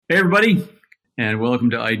Hey, everybody, and welcome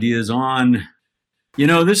to Ideas On.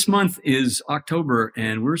 This month is October,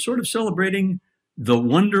 and we're sort of celebrating the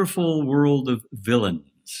wonderful world of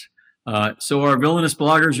villains. So, our villainous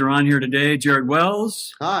bloggers are on here today: Jared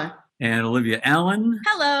Wells. Hi. And Olivia Allen.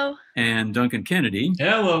 Hello. And Duncan Kennedy.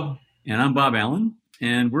 Hello. And I'm Bob Allen,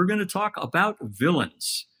 and we're going to talk about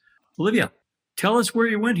villains. Olivia, tell us where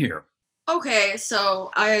you went here. Okay,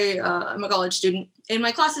 so I'm a college student. In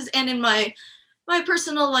my classes and in my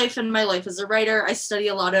personal life and my life as a writer, I study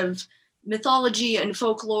a lot of mythology and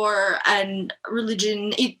folklore and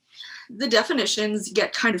religion. The definitions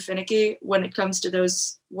get kind of finicky when it comes to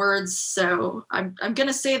those words, so I'm going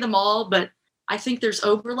to say them all, but I think there's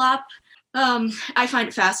overlap. I find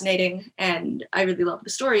it fascinating, and I really love the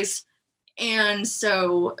stories. And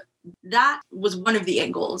so that was one of the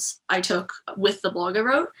angles I took with the blog I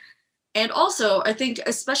wrote. And also, I think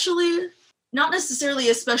especially, not necessarily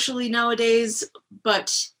especially nowadays,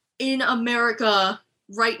 but in America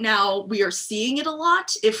right now, we are seeing it a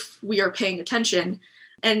lot if we are paying attention.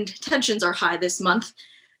 And tensions are high this month.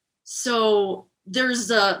 So there's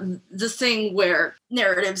the thing where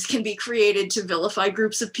narratives can be created to vilify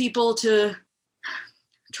groups of people, to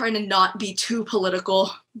trying to not be too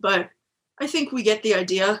political, but I think we get the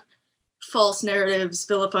idea. False narratives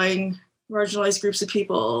vilifying marginalized groups of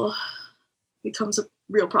people becomes a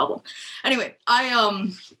real problem. Anyway, I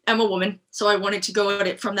am a woman, so I wanted to go at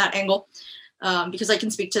it from that angle because I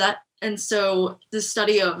can speak to that. And so the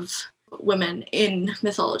study of women in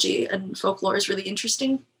mythology and folklore is really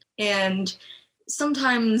interesting. And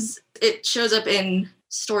sometimes it shows up in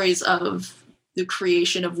stories of the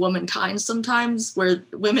creation of womankind sometimes, where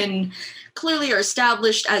women clearly are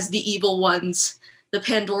established as the evil ones. The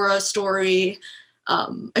Pandora story,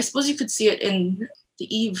 I suppose you could see it in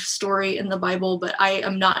the Eve story in the Bible, but I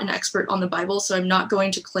am not an expert on the Bible, so I'm not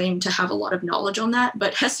going to claim to have a lot of knowledge on that.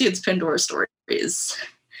 But Hesiod's Pandora story is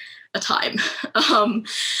a time. And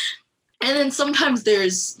then sometimes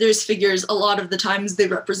there's figures. A lot of the times they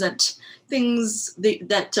represent things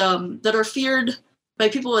that are feared by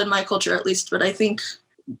people in my culture, at least. But I think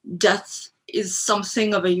death is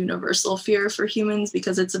something of a universal fear for humans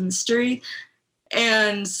because it's a mystery.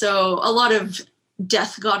 And so a lot of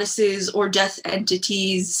death goddesses or death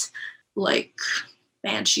entities like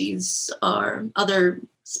banshees or other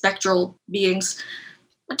spectral beings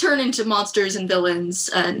turn into monsters and villains,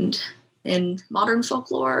 and in modern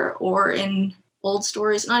folklore or in old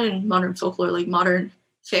stories, not in modern folklore, like modern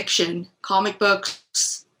fiction, comic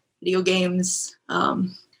books, video games. I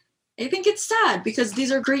think it's sad because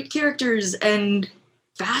these are great characters and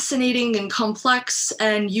fascinating and complex,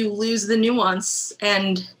 and you lose the nuance.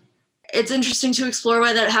 And it's interesting to explore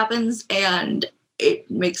why that happens, and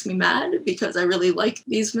it makes me mad because I really like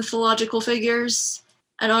these mythological figures.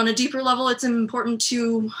 And on a deeper level, it's important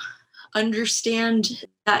to understand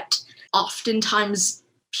that oftentimes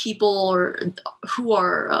people who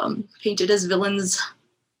are painted as villains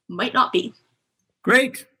might not be.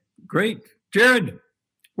 Great. Jared,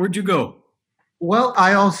 where'd you go? Well,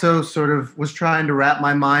 I also sort of was trying to wrap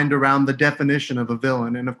my mind around the definition of a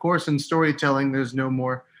villain. And of course, in storytelling, there's no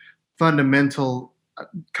more fundamental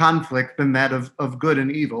conflict than that of good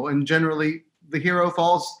and evil. And generally, the hero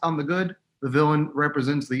falls on the good, the villain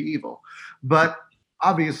represents the evil. But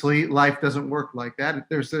obviously, life doesn't work like that.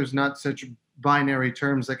 There's not such binary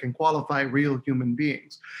terms that can qualify real human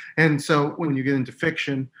beings. And so when you get into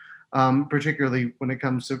fiction, particularly when it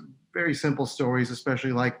comes to very simple stories,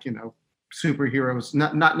 especially like, superheroes,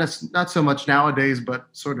 not so much nowadays, but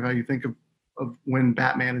sort of how you think of when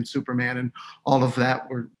Batman and Superman and all of that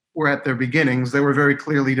were at their beginnings. They were very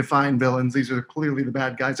clearly defined villains. These are clearly the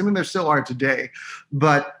bad guys. I mean, there still are today,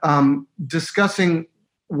 but discussing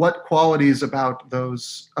what qualities about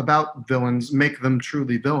villains make them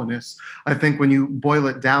truly villainous, I think when you boil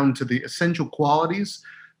it down to the essential qualities,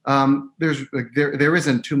 there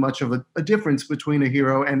isn't too much of a difference between a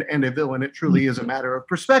hero and a villain. It truly is a matter of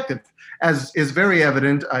perspective, as is very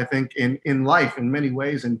evident, I think, in life in many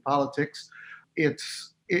ways. In politics,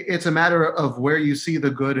 it's a matter of where you see the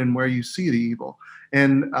good and where you see the evil.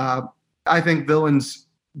 And I think villains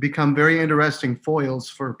become very interesting foils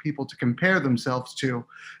for people to compare themselves to,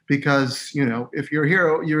 because if you're a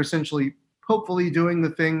hero, you're essentially hopefully doing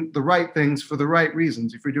the right things for the right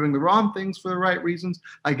reasons. If you're doing the wrong things for the right reasons,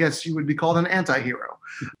 I guess you would be called an anti-hero,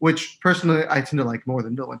 which personally I tend to like more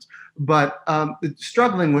than villains. But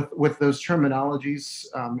struggling with those terminologies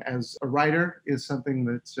as a writer is something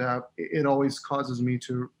that it always causes me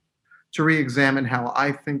to re-examine how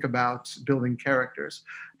I think about building characters.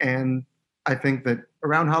 And I think that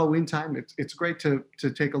around Halloween time, it's great to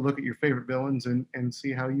take a look at your favorite villains and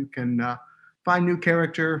see how you can find new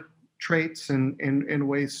character traits and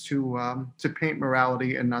ways to paint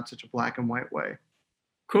morality in not such a black and white way.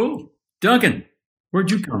 Cool. Duncan,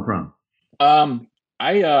 where'd you come from?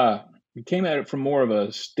 I came at it from more of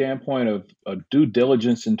a standpoint of due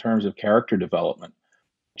diligence in terms of character development.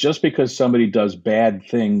 Just because somebody does bad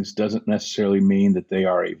things doesn't necessarily mean that they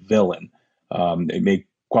are a villain. They may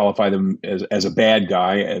qualify them as a bad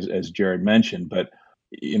guy, as Jared mentioned, but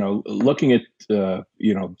looking at the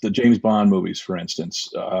James Bond movies, for instance,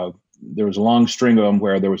 there was a long string of them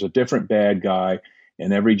where there was a different bad guy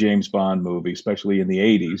in every James Bond movie, especially in the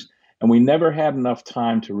 80s. And we never had enough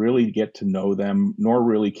time to really get to know them, nor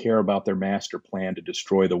really care about their master plan to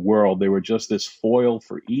destroy the world. They were just this foil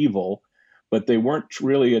for evil, but they weren't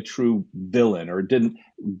really a true villain, or didn't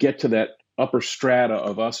get to that upper strata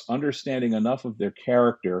of us understanding enough of their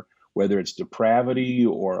character, whether it's depravity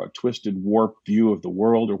or a twisted, warped view of the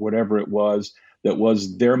world or whatever it was, that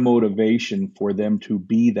was their motivation for them to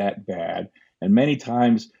be that bad. And many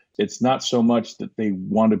times it's not so much that they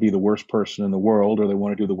want to be the worst person in the world or they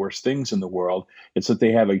want to do the worst things in the world. It's that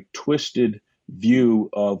they have a twisted view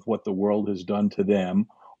of what the world has done to them,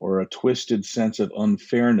 or a twisted sense of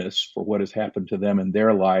unfairness for what has happened to them in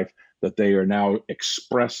their life, that they are now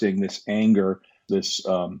expressing this anger, this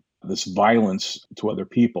violence to other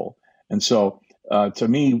people. And so to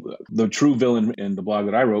me, the true villain in the blog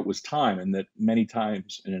that I wrote was time, and that many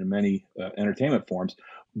times and in many entertainment forms,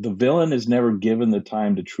 the villain is never given the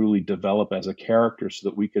time to truly develop as a character so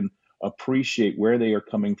that we can appreciate where they are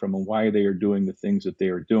coming from and why they are doing the things that they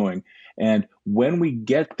are doing. And when we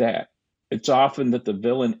get that, it's often that the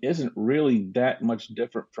villain isn't really that much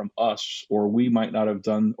different from us, or we might not have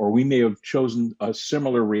done, or we may have chosen a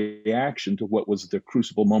similar reaction to what was the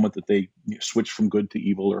crucible moment that they switched from good to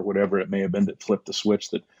evil, or whatever it may have been that flipped the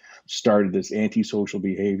switch that started this antisocial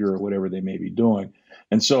behavior or whatever they may be doing.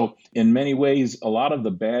 And so in many ways, a lot of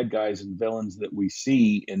the bad guys and villains that we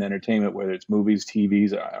see in entertainment, whether it's movies,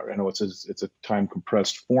 TVs, I know it's a time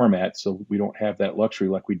compressed format, so we don't have that luxury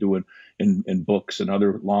like we do in books and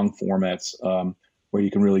other long formats where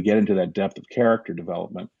you can really get into that depth of character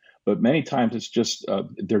development. But many times it's just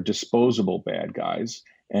they're disposable bad guys.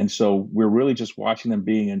 And so we're really just watching them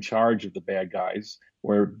being in charge of the bad guys,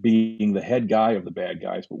 or being the head guy of the bad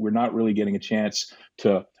guys, but we're not really getting a chance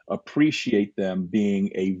to appreciate them being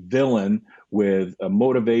a villain with a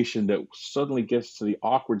motivation that suddenly gets to the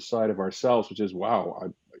awkward side of ourselves, which is,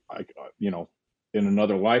 wow, I in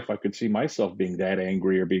another life, I could see myself being that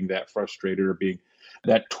angry or being that frustrated or being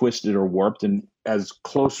that twisted or warped. And as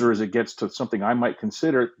closer as it gets to something I might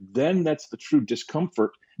consider, then that's the true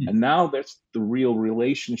discomfort. And now that's the real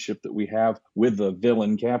relationship that we have with the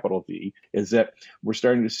villain, capital V, is that we're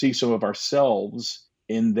starting to see some of ourselves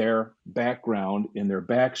in their background, in their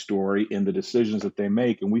backstory, in the decisions that they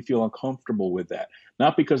make. And we feel uncomfortable with that,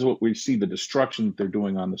 not because of what we see, the destruction that they're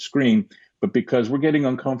doing on the screen, but because we're getting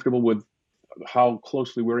uncomfortable with how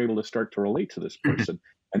closely we're able to start to relate to this person.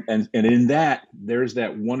 And in that, there's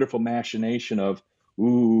that wonderful machination of,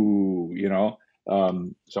 ooh,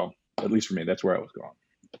 so at least for me, that's where I was going.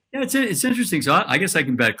 Yeah, it's interesting. So I guess I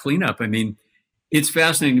can bet cleanup. I mean, it's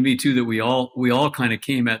fascinating to me too that we all kind of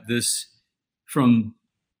came at this from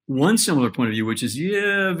one similar point of view, which is,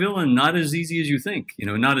 villain, not as easy as you think,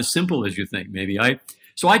 not as simple as you think. Maybe I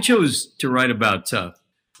chose to write about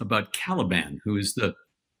Caliban, who is the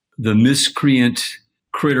miscreant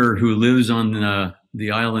critter who lives on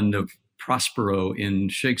the island of Prospero in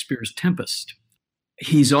Shakespeare's Tempest.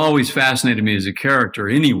 He's always fascinated me as a character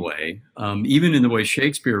anyway, even in the way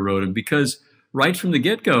Shakespeare wrote him, because right from the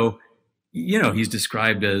get-go, he's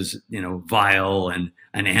described as, vile and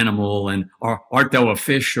an animal, and art thou a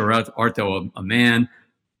fish or art thou a man?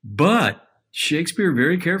 But Shakespeare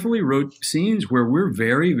very carefully wrote scenes where we're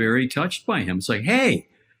very, very touched by him. It's like, hey,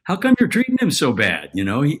 how come you're treating him so bad?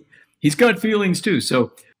 He's got feelings too.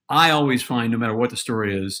 So I always find, no matter what the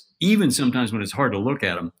story is, even sometimes when it's hard to look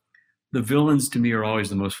at them, the villains to me are always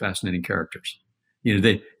the most fascinating characters.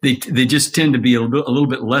 They just tend to be a little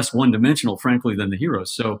bit less one-dimensional, frankly, than the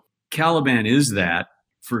heroes. So Caliban is that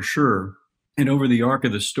for sure. And over the arc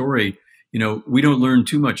of the story, we don't learn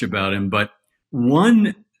too much about him. But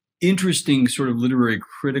one interesting sort of literary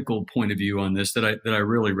critical point of view on this that I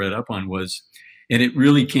really read up on was, and it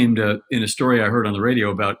really came to in a story I heard on the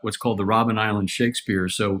radio about what's called the Robben Island Shakespeare.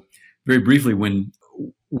 So very briefly, when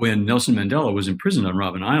Nelson Mandela was imprisoned on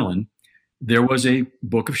Robben Island, there was a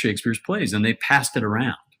book of Shakespeare's plays, and they passed it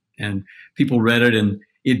around, and people read it, and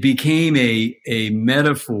it became a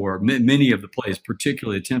metaphor. Many of the plays,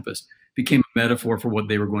 particularly The Tempest, became a metaphor for what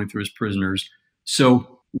they were going through as prisoners.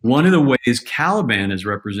 So one of the ways Caliban is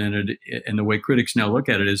represented, and the way critics now look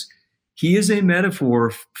at it, is he is a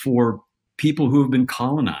metaphor for people who have been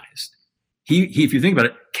colonized. If you think about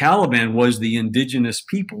it, Caliban was the indigenous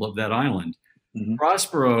people of that island. Mm-hmm.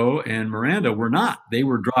 Prospero and Miranda were not. They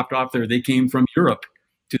were dropped off there. They came from Europe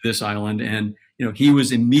to this island, and he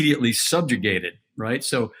was immediately subjugated, right?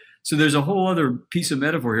 So there's a whole other piece of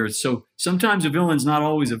metaphor here. So sometimes a villain's not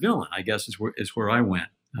always a villain, I guess is where I went.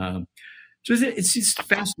 So it's just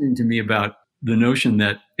fascinating to me about the notion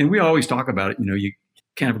that, and we always talk about it, you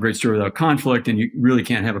can't have a great story without conflict, and you really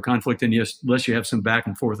can't have a conflict unless you have some back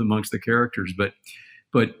and forth amongst the characters.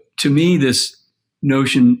 But to me, this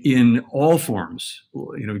notion in all forms,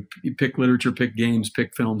 you pick literature, pick games,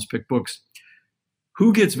 pick films, pick books,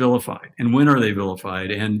 who gets vilified and when are they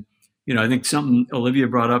vilified? And, I think something Olivia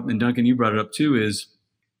brought up and Duncan, you brought it up too, is,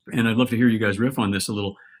 and I'd love to hear you guys riff on this a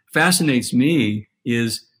little, fascinates me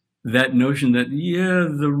is that notion that,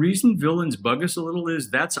 the reason villains bug us a little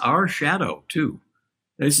is that's our shadow too.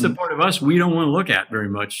 It's the part of us we don't want to look at very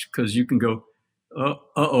much, because you can go,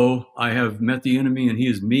 I have met the enemy and he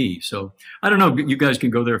is me. So I don't know, you guys can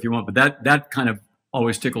go there if you want, but that kind of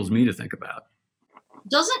always tickles me to think about.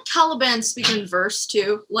 Doesn't Caliban speak in verse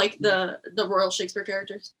too, like the Royal Shakespeare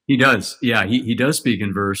characters? He does. Yeah, he does speak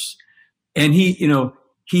in verse. And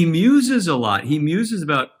he muses a lot. He muses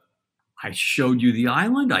about, I showed you the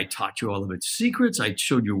island. I taught you all of its secrets. I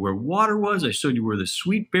showed you where water was. I showed you where the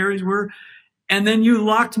sweet berries were. And then you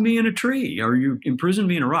locked me in a tree, or you imprisoned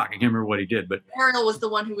me in a rock. I can't remember what he did, but Ariel was the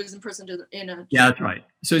one who was imprisoned in a tree. Yeah, that's right.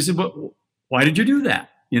 So he said, "Well, why did you do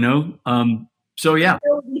that?" So yeah, they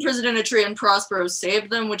were imprisoned in a tree, and Prospero saved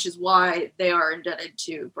them, which is why they are indebted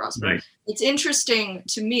to Prospero. Right. It's interesting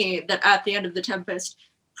to me that at the end of the Tempest,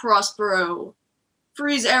 Prospero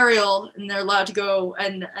frees Ariel, and they're allowed to go,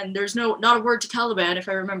 and there's not a word to Caliban, if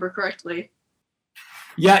I remember correctly.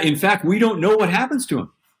 Yeah, in fact, we don't know what happens to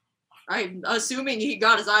him. I'm assuming he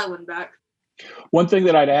got his island back. One thing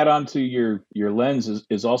that I'd add on to your lens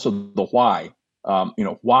is also the why.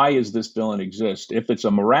 Why does this villain exist? If it's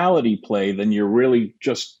a morality play, then you're really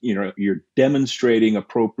just, you're demonstrating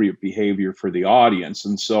appropriate behavior for the audience.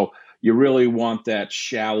 And so you really want that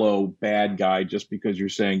shallow bad guy just because you're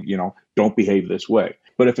saying, don't behave this way.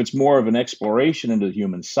 But if it's more of an exploration into the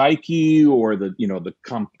human psyche or the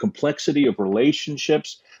complexity of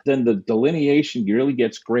relationships, then the delineation really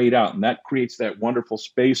gets grayed out. And that creates that wonderful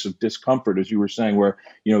space of discomfort, as you were saying, where,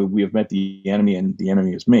 we have met the enemy and the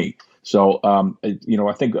enemy is me. So,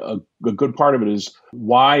 I think a good part of it is,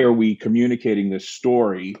 why are we communicating this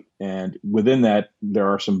story? And within that, there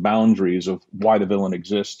are some boundaries of why the villain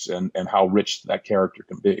exists and how rich that character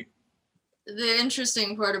can be. The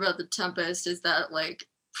interesting part about the Tempest is that,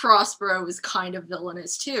 Prospero is kind of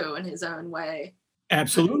villainous too in his own way.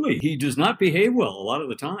 Absolutely. He does not behave well a lot of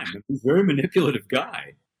the time. He's a very manipulative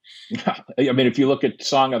guy. I mean, if you look at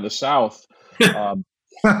Song of the South,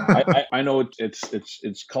 I know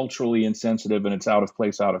it's culturally insensitive and it's out of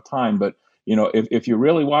place, out of time. But, if you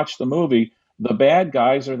really watch the movie, the bad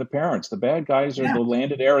guys are the parents. The bad guys are the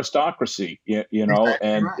landed aristocracy, exactly,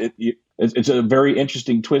 and right. It's a very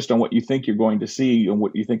interesting twist on what you think you're going to see and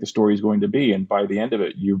what you think the story is going to be. And by the end of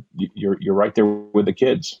it, you're right there with the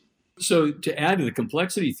kids. So to add to the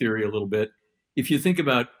complexity theory a little bit, if you think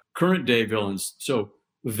about current day villains, so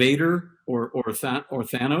Vader or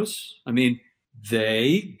Thanos, I mean,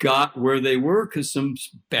 they got where they were because some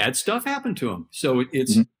bad stuff happened to them. So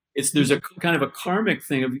there's a kind of a karmic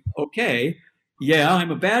thing of, okay, yeah,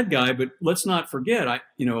 I'm a bad guy, but let's not forget,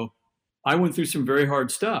 I went through some very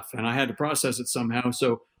hard stuff and I had to process it somehow.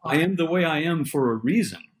 So I am the way I am for a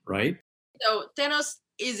reason, right? So Thanos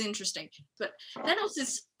is interesting, but Thanos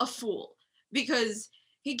is a fool because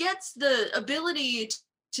he gets the ability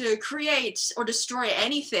to create or destroy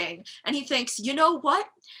anything. And he thinks, you know what?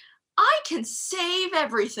 I can save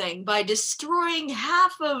everything by destroying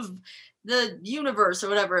half of the universe or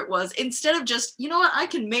whatever it was, instead of just, you know what, I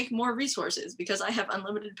can make more resources because I have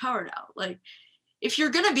unlimited power now. If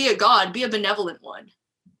you're going to be a god, be a benevolent one.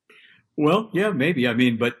 Well, yeah, maybe. I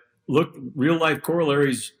mean, but look, real life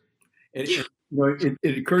corollaries. It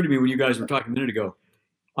occurred to me when you guys were talking a minute ago.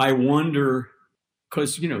 I wonder,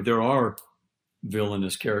 because, there are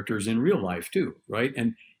villainous characters in real life too, right?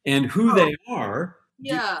 And who they are,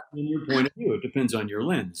 yeah, from your point of view, it depends on your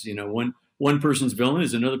lens. One person's villain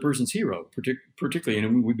is another person's hero, particularly.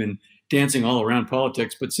 We've been dancing all around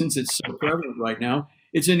politics, but since it's so prevalent right now,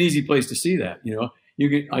 it's an easy place to see that.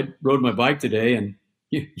 I rode my bike today, and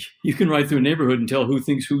you can ride through a neighborhood and tell who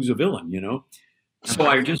thinks who's a villain. So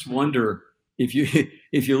I just wonder if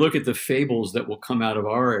you look at the fables that will come out of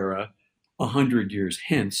our era 100 years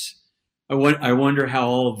hence. I wonder how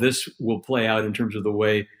all of this will play out in terms of the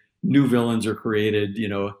way new villains are created.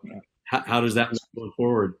 how does that go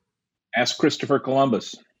forward? Ask Christopher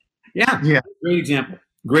Columbus. Yeah.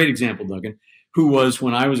 Great example, Duncan, who was,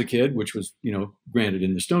 when I was a kid, which was, granted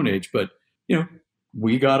in the Stone Age, but,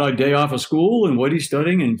 we got a day off of school, and what he's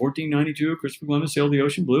studying in 1492, Christopher Columbus sailed the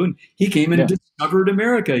ocean blue, and he came and discovered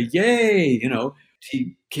America. Yay!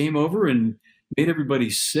 He came over and made everybody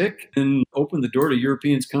sick and opened the door to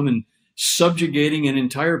Europeans coming, subjugating an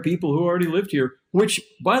entire people who already lived here, which,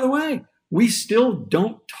 by the way, we still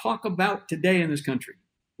don't talk about today in this country.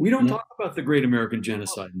 We don't talk about the great American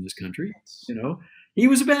genocide in this country. He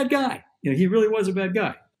was a bad guy. He really was a bad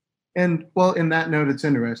guy. And well, in that note, it's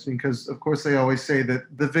interesting because, of course, they always say that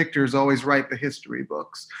the victors always write the history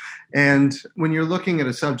books. And when you're looking at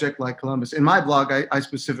a subject like Columbus, in my blog, I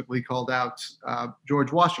specifically called out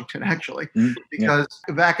George Washington, actually, because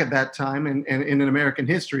back at that time and in American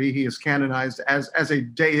history, he is canonized as a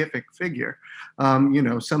deific figure.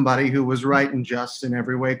 Somebody who was right and just in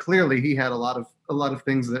every way. Clearly, he had a lot of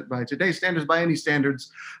things that by today's standards, by any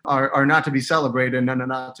standards, are not to be celebrated and are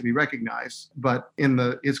not to be recognized. But in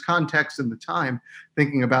his context in the time,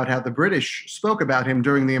 thinking about how the British spoke about him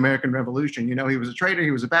during the American Revolution, he was a traitor,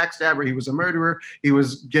 he was a backstabber, he was a murderer, he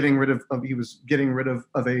was getting rid of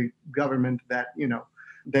a government that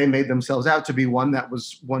they made themselves out to be one that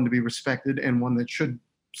was one to be respected and one that should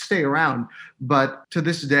stay around. But to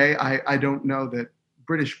this day, I don't know that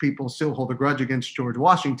British people still hold a grudge against George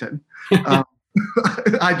Washington.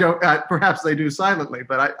 I don't. Perhaps they do silently,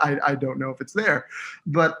 but I don't know if it's there.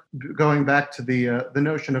 But going back to the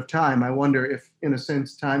notion of time, I wonder if, in a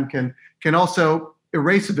sense, time can also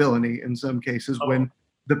erase villainy in some cases when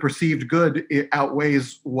the perceived good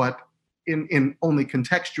outweighs what in only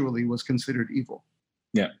contextually was considered evil.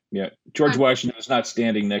 Yeah. George Washington is not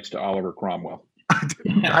standing next to Oliver Cromwell. I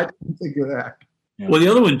didn't think of that. Yeah. Well, the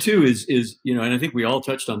other one too is and I think we all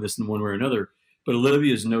touched on this in one way or another. But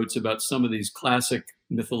Olivia's notes about some of these classic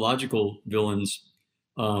mythological villains.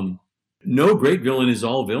 No great villain is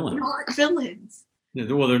all villain. They aren't villains.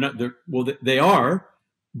 Well, they're not. They are,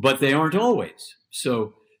 but they aren't always.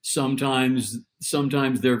 So sometimes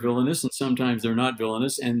they're villainous, and sometimes they're not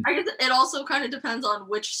villainous. And I guess it also kind of depends on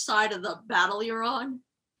which side of the battle you're on.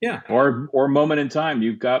 Yeah. Or moment in time,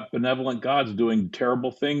 you've got benevolent gods doing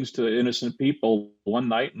terrible things to innocent people one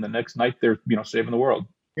night, and the next night they're saving the world.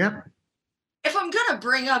 Yep. If I'm gonna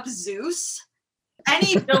bring up Zeus,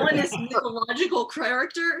 any villainous mythological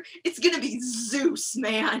character, it's gonna be Zeus,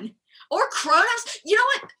 man. Or Kronos. You know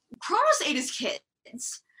what? Kronos ate his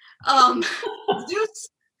kids. Zeus.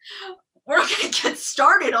 We're not gonna get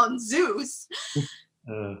started on Zeus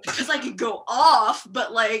because I could go off,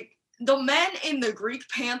 but like the men in the Greek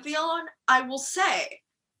pantheon, I will say,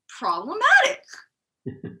 problematic.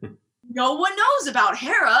 No one knows about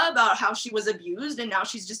Hera, about how she was abused, and now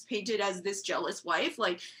she's just painted as this jealous wife.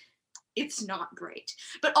 Like, it's not great.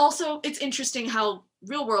 But also, it's interesting how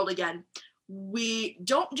real world, again, we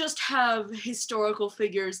don't just have historical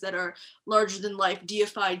figures that are larger than life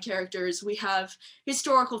deified characters. We have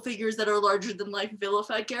historical figures that are larger than life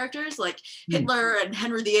vilified characters, like Hitler and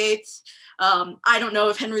Henry VIII. I don't know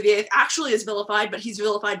if Henry VIII actually is vilified, but he's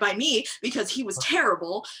vilified by me because he was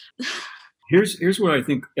terrible. Here's what I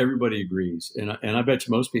think everybody agrees, and I bet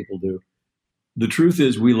you most people do. The truth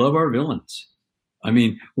is, we love our villains. I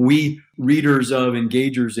mean, we readers of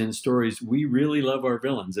engagers in stories, we really love our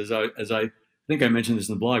villains. As I think I mentioned this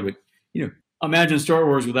in the blog, but imagine Star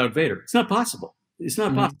Wars without Vader. It's not possible. It's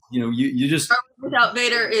not possible. You just Star Wars without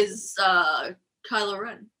Vader is Kylo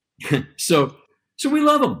Ren. So we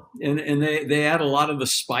love them, and they add a lot of the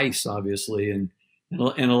spice, obviously, and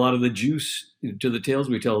a lot of the juice to the tales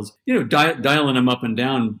we tell. Dialing them up and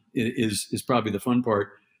down is probably the fun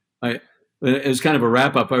part. As kind of a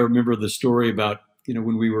wrap up, I remember the story about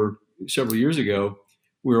when we were several years ago,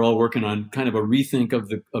 we were all working on kind of a rethink of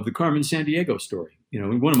the Carmen Sandiego story.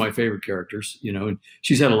 One of my favorite characters. And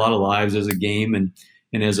she's had a lot of lives as a game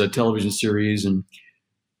and as a television series. And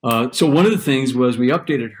so one of the things was we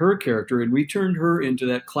updated her character and we turned her into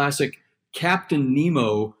that classic Captain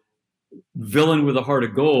Nemo villain with a heart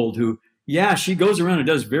of gold who, she goes around and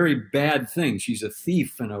does very bad things. She's a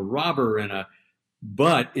thief and a robber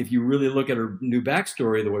but if you really look at her new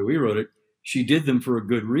backstory, the way we wrote it, she did them for a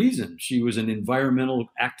good reason. She was an environmental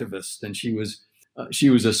activist and she was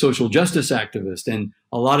a social justice activist. And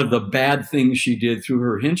a lot of the bad things she did through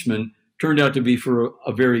her henchmen turned out to be for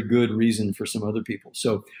a very good reason for some other people.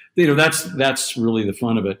 So, that's really the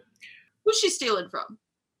fun of it. Who's she stealing from?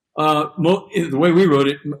 The way we wrote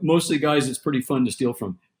it, mostly guys it's pretty fun to steal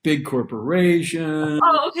from. Big corporation.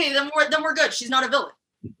 Oh, okay, then we're good. She's not a villain.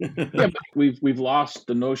 Yeah, but we've lost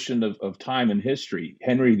the notion of time and history.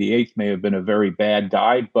 Henry VIII may have been a very bad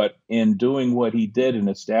guy, but in doing what he did in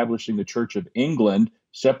establishing the Church of England,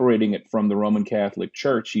 separating it from the Roman Catholic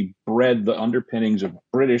Church, he bred the underpinnings of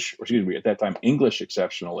British, or excuse me, at that time English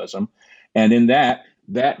exceptionalism, and in that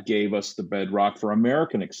gave us the bedrock for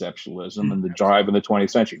American exceptionalism and the drive in the 20th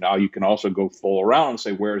century. Now you can also go full around and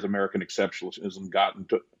say, where's American exceptionalism gotten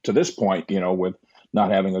to this point? With not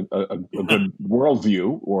having a good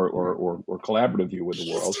worldview or collaborative view with the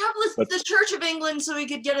He world. established the Church of England so he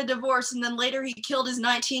could get a divorce, and then later he killed his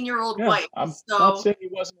 19-year-old wife. I'm not saying he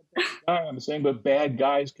wasn't a bad guy. I'm saying, but bad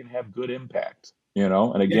guys can have good impact.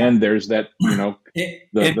 And again, there's that,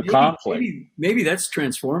 the conflict. Maybe that's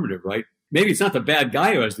transformative, right? Maybe it's not the bad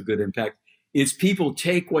guy who has the good impact. It's people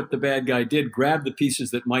take what the bad guy did, grab the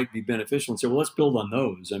pieces that might be beneficial, and say, well, let's build on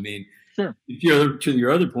those. I mean, sure. To your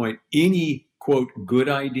other point, any, quote, good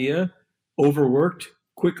idea, overworked,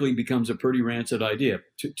 quickly becomes a pretty rancid idea.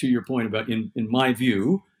 To your point about, in my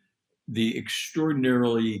view, the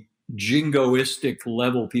extraordinarily jingoistic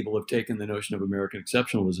level people have taken the notion of American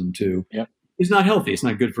exceptionalism to is not healthy. It's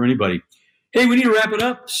not good for anybody. Hey, we need to wrap it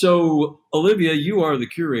up. So, Olivia, you are the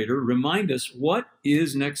curator. Remind us, what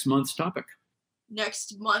is next month's topic?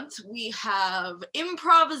 Next month, we have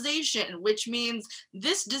improvisation, which means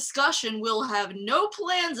this discussion will have no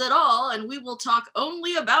plans at all, and we will talk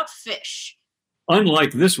only about fish.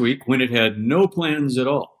 Unlike this week, when it had no plans at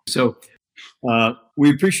all. So we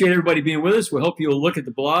appreciate everybody being with us. We hope you'll look at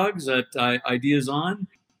the blogs at Ideas On.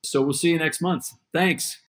 So we'll see you next month. Thanks.